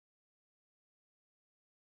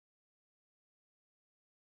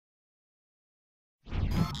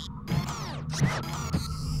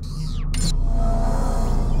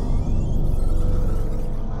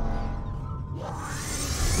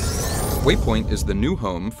Waypoint is the new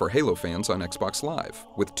home for Halo fans on Xbox Live,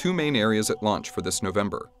 with two main areas at launch for this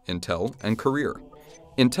November, Intel and Career.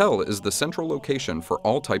 Intel is the central location for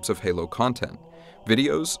all types of Halo content: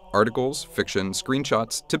 videos, articles, fiction,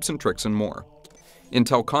 screenshots, tips and tricks, and more.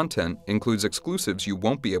 Intel content includes exclusives you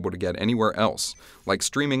won't be able to get anywhere else, like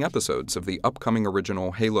streaming episodes of the upcoming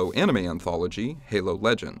original Halo anime anthology, Halo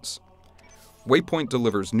Legends. Waypoint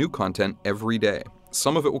delivers new content every day.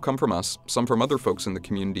 Some of it will come from us, some from other folks in the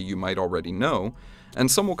community you might already know, and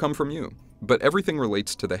some will come from you. But everything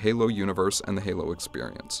relates to the Halo universe and the Halo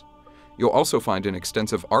experience. You'll also find an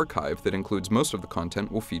extensive archive that includes most of the content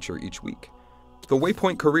we'll feature each week. The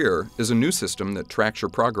Waypoint Career is a new system that tracks your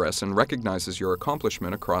progress and recognizes your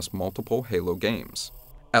accomplishment across multiple Halo games.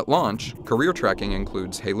 At launch, career tracking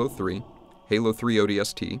includes Halo 3, Halo 3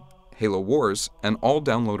 ODST, Halo Wars, and all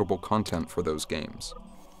downloadable content for those games.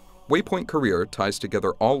 Waypoint Career ties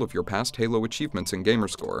together all of your past Halo achievements in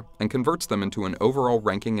Gamerscore and converts them into an overall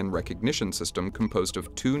ranking and recognition system composed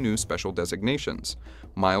of two new special designations: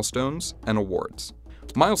 milestones and awards.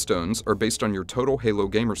 Milestones are based on your total Halo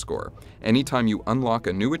Gamerscore. Anytime you unlock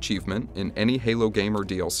a new achievement in any Halo game or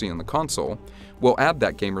DLC in the console, we'll add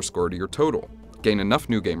that Gamerscore to your total. Gain enough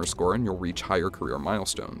new Gamerscore and you'll reach higher career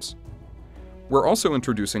milestones. We're also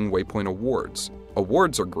introducing Waypoint Awards.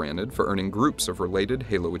 Awards are granted for earning groups of related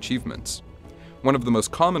Halo achievements. One of the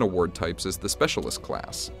most common award types is the Specialist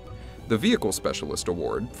class. The Vehicle Specialist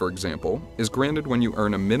Award, for example, is granted when you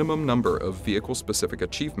earn a minimum number of vehicle-specific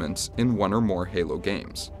achievements in one or more Halo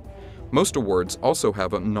games. Most awards also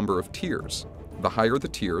have a number of tiers. The higher the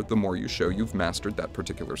tier, the more you show you've mastered that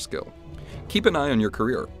particular skill. Keep an eye on your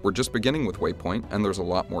career. We're just beginning with Waypoint, and there's a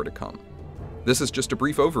lot more to come. This is just a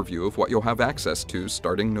brief overview of what you'll have access to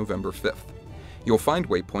starting November 5th. You'll find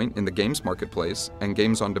Waypoint in the Games Marketplace and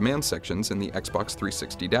Games on Demand sections in the Xbox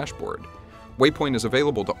 360 dashboard. Waypoint is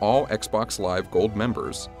available to all Xbox Live Gold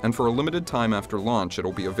members, and for a limited time after launch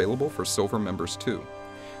it'll be available for Silver members too.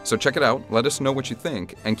 So check it out, let us know what you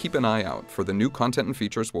think, and keep an eye out for the new content and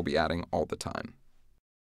features we'll be adding all the time.